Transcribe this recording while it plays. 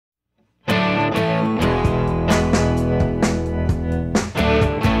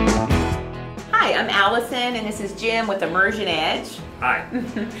I'm Allison, and this is Jim with Immersion Edge. Hi.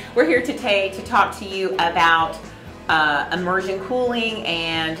 We're here today to talk to you about immersion cooling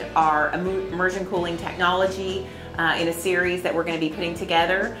and our immersion cooling technology in a series that we're going to be putting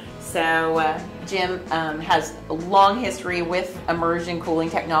together. So Jim has a long history with immersion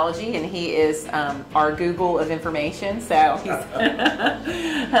cooling technology, and he is our Google of information. So he's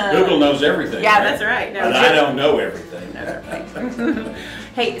Google knows everything. Yeah, right? That's right. No, but I don't know everything. That's right.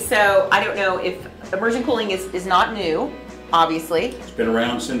 Hey, so I don't know if immersion cooling is not new, obviously. It's been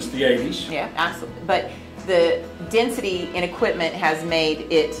around since the 80s. Yeah, absolutely. But the density in equipment has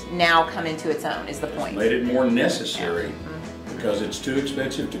made it now come into its own, is the point. Made it more necessary because it's too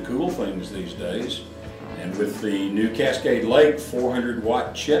expensive to cool things these days. And with the new Cascade Lake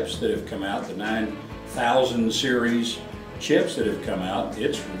 400-watt chips that have come out, the 9000 series chips that have come out,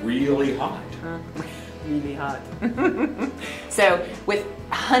 it's really hot. Really hot. So with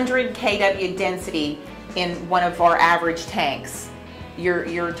 100 kW density in one of our average tanks,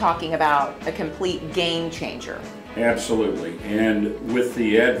 you're talking about a complete game changer. Absolutely. And with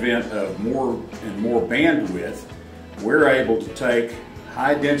the advent of more and more bandwidth, we're able to take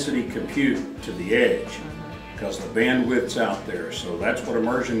high density compute to the edge because the bandwidth's out there. So that's what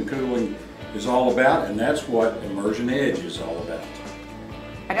immersion cooling is all about, and that's what Immersion Edge is all about.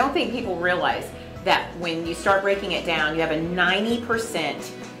 I don't think people realize that when you start breaking it down, you have a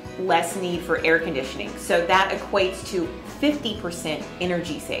 90% less need for air conditioning. So that equates to 50%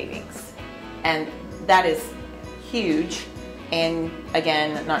 energy savings. And that is huge. And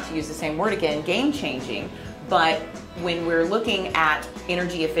again, not to use the same word again, game changing. But when we're looking at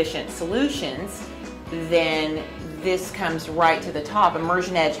energy efficient solutions, then this comes right to the top.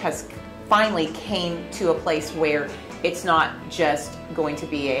 Immersion Edge has finally came to a place where it's not just going to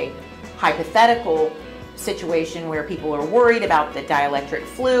be a hypothetical situation where people are worried about the dielectric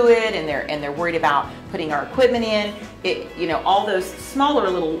fluid and they're worried about putting our equipment in. All those smaller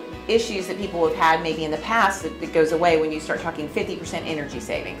little issues that people have had maybe in the past, that goes away when you start talking 50% energy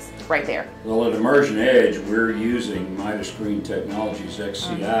savings right there. Well, at Immersion Edge, we're using Midas Green Technologies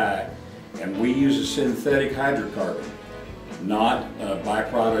XCI, and we use a synthetic hydrocarbon, not a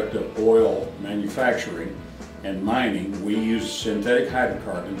byproduct of oil manufacturing and mining. We use synthetic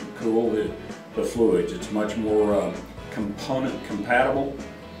hydrocarbon to cool the fluids. It's much more component compatible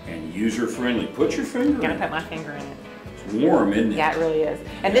and user friendly. Put your finger in it. I'm gonna put my finger in it. It's warm, isn't it? Yeah, it really is.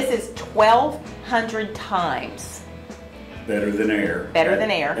 And this is 1,200 times better than air. Better than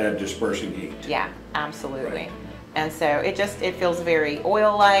air. At dispersing heat. Yeah, absolutely. Right. And so it feels very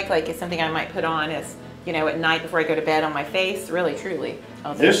oil-like it's something I might put on as, at night before I go to bed on my face, really, truly.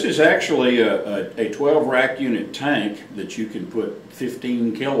 This is actually a 12 rack unit tank that you can put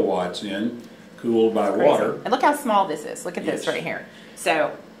 15 kilowatts in, cooled by water. And look how small this is. Look at this right here.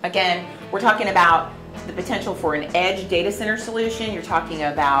 So again, we're talking about the potential for an edge data center solution. You're talking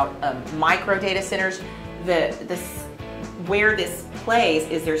about micro data centers. Where this plays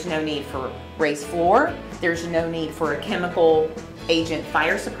is there's no need for raised floor. There's no need for a chemical agent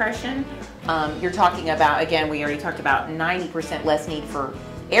fire suppression. You're talking about, again, we already talked about 90% less need for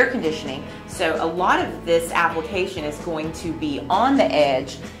air conditioning. So a lot of this application is going to be on the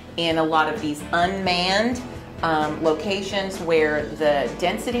edge in a lot of these unmanned locations where the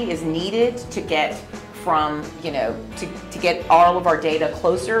density is needed to get from, to get all of our data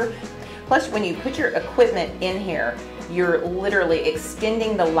closer. Plus, when you put your equipment in here, you're literally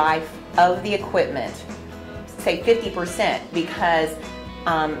extending the life of the equipment, say 50%, because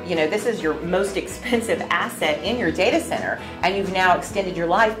this is your most expensive asset in your data center, and you've now extended your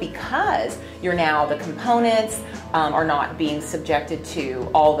life because the components are not being subjected to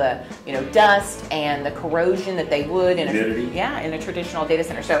all the dust and the corrosion that they would in a traditional data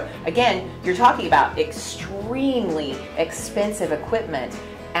center. So again, you're talking about extremely expensive equipment,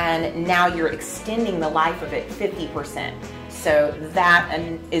 and now you're extending the life of it 50%. So that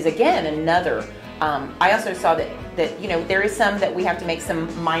is again another. I also saw that there is some that we have to make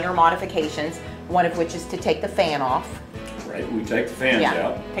some minor modifications, one of which is to take the fan off. Right, we take the fans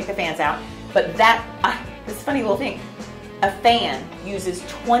out. Take the fans out. But this funny little thing, a fan uses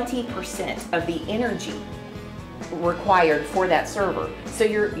 20% of the energy required for that server. So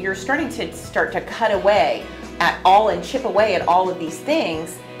you're starting to cut away and chip away at all of these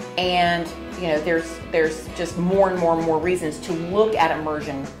things, and there's just more and more reasons to look at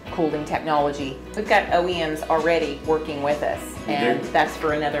immersion cooling technology. We've got OEMs already working with us, and that's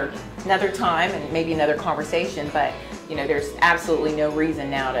for another time and maybe another conversation, but there's absolutely no reason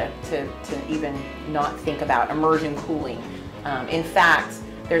now to even not think about immersion cooling. In fact,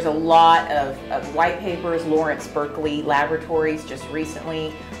 there's a lot of white papers. Lawrence Berkeley Laboratories just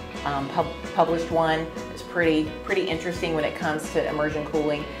recently published one. It's pretty interesting when it comes to immersion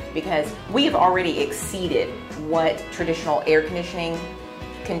cooling, because we have already exceeded what traditional air conditioning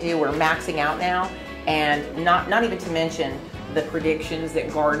can do. We're maxing out now, and not even to mention the predictions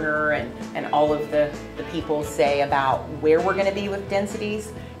that Gardner and all of the people say about where we're going to be with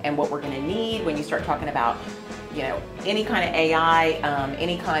densities and what we're going to need when you start talking about, you know, any kind of AI,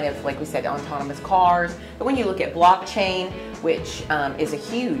 any kind of, like we said, autonomous cars. But when you look at blockchain, which is a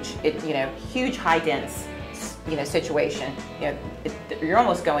huge high dense, situation, you're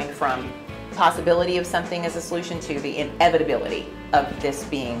almost going from possibility of something as a solution to the inevitability of this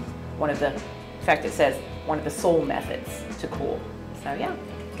being one of the, in fact, it says one of the sole methods to cool. So yeah.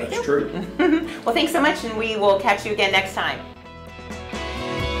 That's true. Well, thanks so much, and we will catch you again next time.